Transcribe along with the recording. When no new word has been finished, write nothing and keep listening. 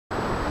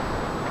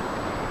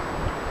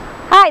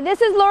Hi, this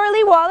is Laura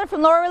Lee Waldorf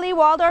from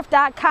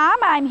LauraLeeWaldorf.com.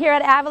 I'm here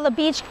at Avila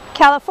Beach,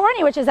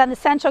 California, which is on the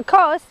Central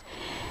Coast.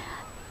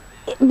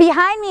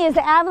 Behind me is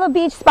the Avila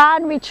Beach Spa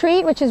and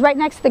Retreat, which is right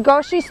next to the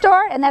grocery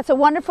store, and that's a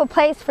wonderful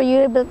place for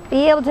you to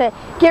be able to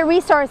get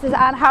resources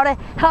on how to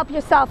help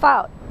yourself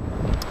out.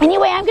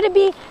 Anyway, I'm going to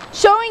be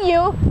showing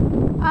you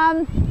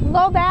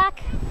low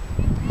back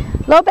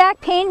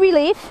pain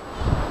relief,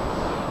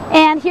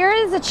 and here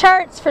is the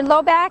charts for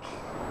low back,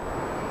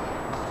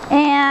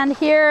 and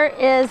here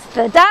is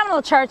the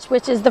abdominal charts,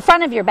 which is the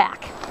front of your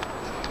back.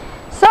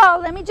 So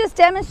let me just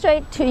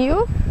demonstrate to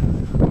you.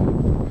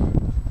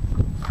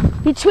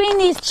 Between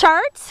these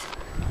charts,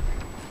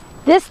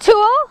 this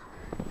tool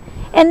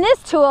and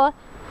this tool,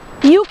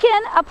 you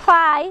can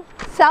apply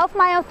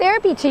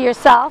self-myotherapy to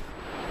yourself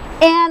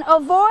and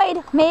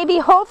avoid, maybe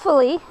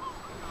hopefully,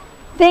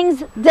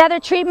 things, other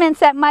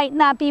treatments that might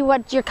not be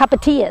what your cup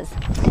of tea is.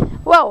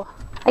 Whoa,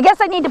 I guess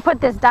I need to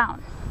put this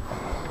down.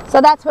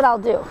 So that's what I'll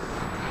do.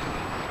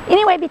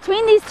 Anyway,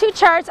 between these two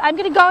charts, I'm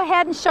going to go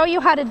ahead and show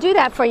you how to do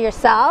that for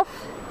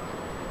yourself.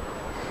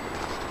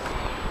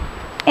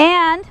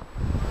 And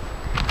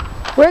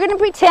we're going to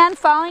pretend,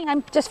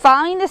 I'm just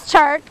following this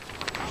chart,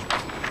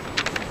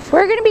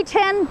 we're going to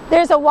pretend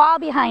there's a wall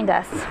behind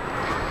us.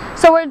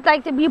 So we're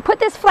like, you put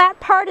this flat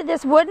part of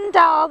this wooden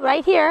dowel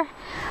right here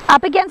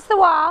up against the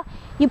wall,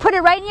 you put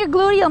it right in your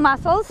gluteal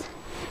muscles,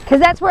 because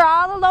that's where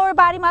all the lower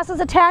body muscles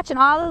attach and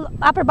all the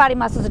upper body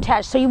muscles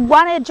attach. So you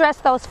want to address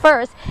those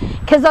first,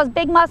 because those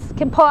big muscles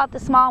can pull out the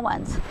small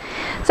ones.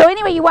 So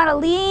anyway, you want to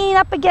lean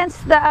up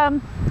against the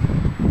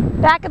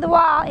back of the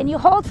wall, and you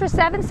hold for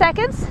 7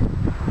 seconds.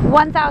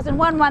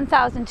 1001,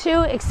 1002,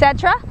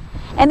 etc.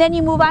 And then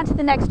you move on to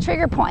the next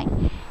trigger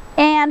point.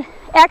 And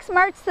X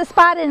marks the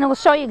spot, and it will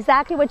show you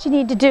exactly what you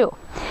need to do.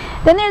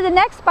 Then the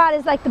next spot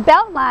is like the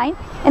belt line,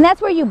 and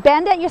that's where you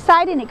bend at your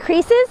side and it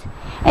creases,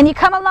 and you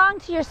come along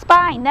to your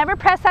spine. Never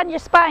press on your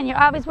spine. You're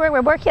always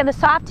we're working on the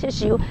soft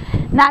tissue,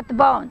 not the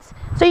bones.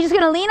 So you're just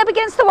going to lean up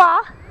against the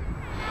wall,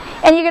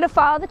 and you're going to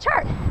follow the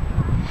chart.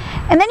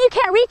 And then you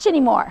can't reach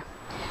anymore.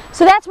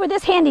 So that's where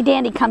this handy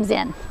dandy comes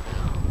in.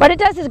 What it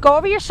does is go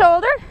over your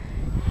shoulder,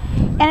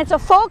 and it's a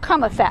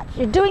fulcrum effect.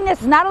 You're doing this,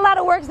 it's not a lot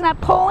of work, it's not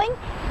pulling,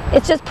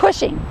 it's just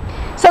pushing.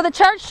 So the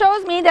chart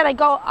shows me that I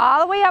go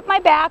all the way up my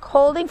back,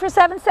 holding for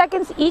 7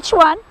 seconds each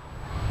one,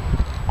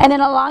 and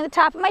then along the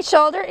top of my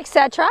shoulder,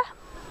 etc.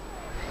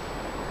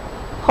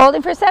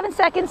 Holding for 7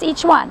 seconds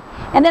each one.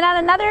 And then on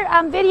another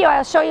video,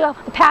 I'll show you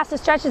the passive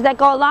stretches that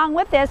go along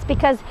with this,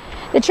 because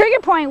the trigger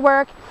point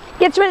work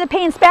gets rid of the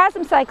pain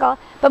spasm cycle,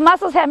 but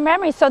muscles have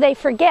memory, so they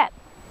forget.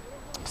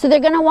 So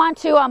they're going to want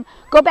to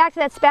go back to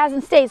that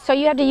spasm state. So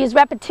you have to use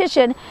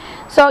repetition.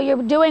 So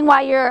you're doing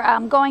while you're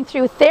going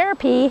through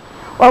therapy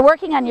or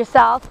working on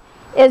yourself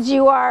is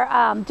you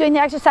are doing the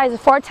exercises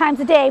 4 times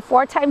a day,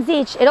 4 times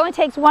each. It only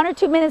takes 1 or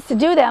 2 minutes to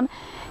do them,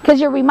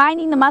 because you're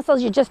reminding the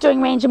muscles you're just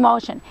doing range of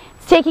motion.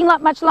 It's taking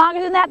much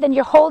longer than that, then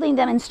you're holding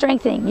them and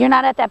strengthening. You're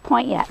not at that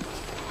point yet.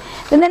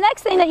 Then the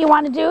next thing that you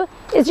want to do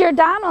is your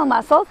abdominal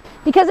muscles,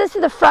 because this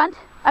is the front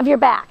of your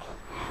back.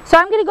 So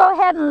I'm going to go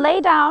ahead and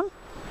lay down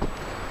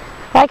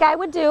like I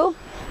would do,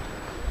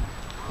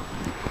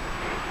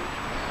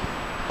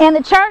 and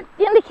the chart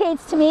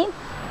indicates to me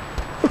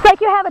it's like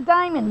you have a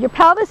diamond. Your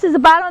pelvis is the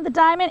bottom of the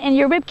diamond, and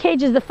your rib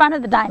cage is the front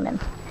of the diamond.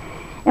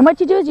 And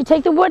what you do is you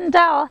take the wooden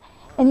dowel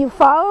and you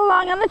follow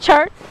along on the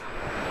chart,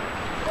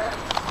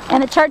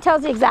 and the chart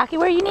tells you exactly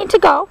where you need to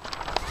go,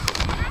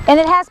 and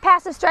it has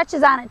passive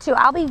stretches on it too.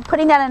 I'll be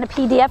putting that in a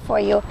PDF for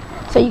you,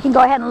 so you can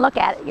go ahead and look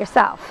at it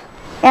yourself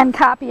and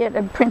copy it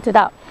and print it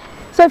out.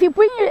 So if you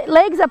bring your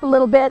legs up a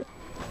little bit,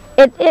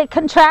 it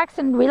contracts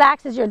and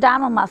relaxes your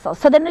abdominal muscles.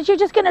 So then you're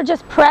just going to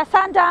press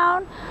on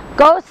down,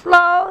 go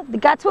slow, the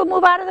guts will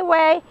move out of the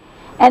way,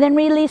 and then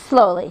release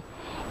slowly.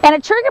 And a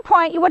trigger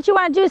point, what you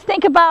want to do is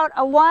think about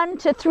a 1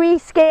 to 3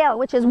 scale,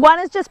 which is 1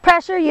 is just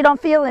pressure, you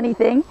don't feel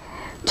anything.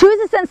 2 is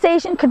a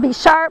sensation, could be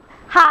sharp,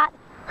 hot,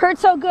 hurt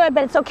so good,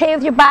 but it's okay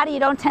with your body, you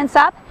don't tense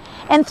up.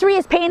 And 3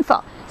 is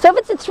painful. So if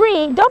it's a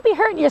 3, don't be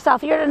hurting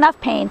yourself, you're in enough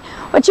pain.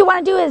 What you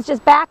want to do is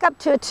just back up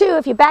to a 2.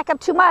 If you back up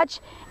too much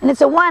and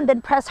it's a 1,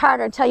 then press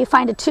harder until you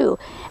find a 2.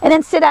 And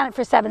then sit on it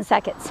for 7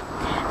 seconds.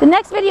 The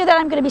next video that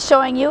I'm going to be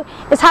showing you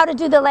is how to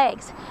do the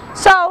legs.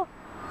 So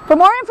for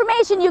more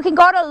information, you can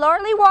go to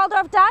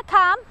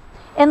LauraLeeWaldorf.com,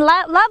 and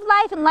love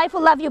life, and life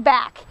will love you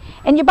back.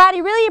 And your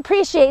body really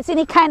appreciates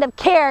any kind of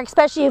care,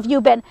 especially if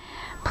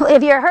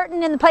you're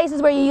hurting in the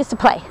places where you used to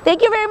play.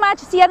 Thank you very much.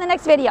 See you on the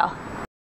next video.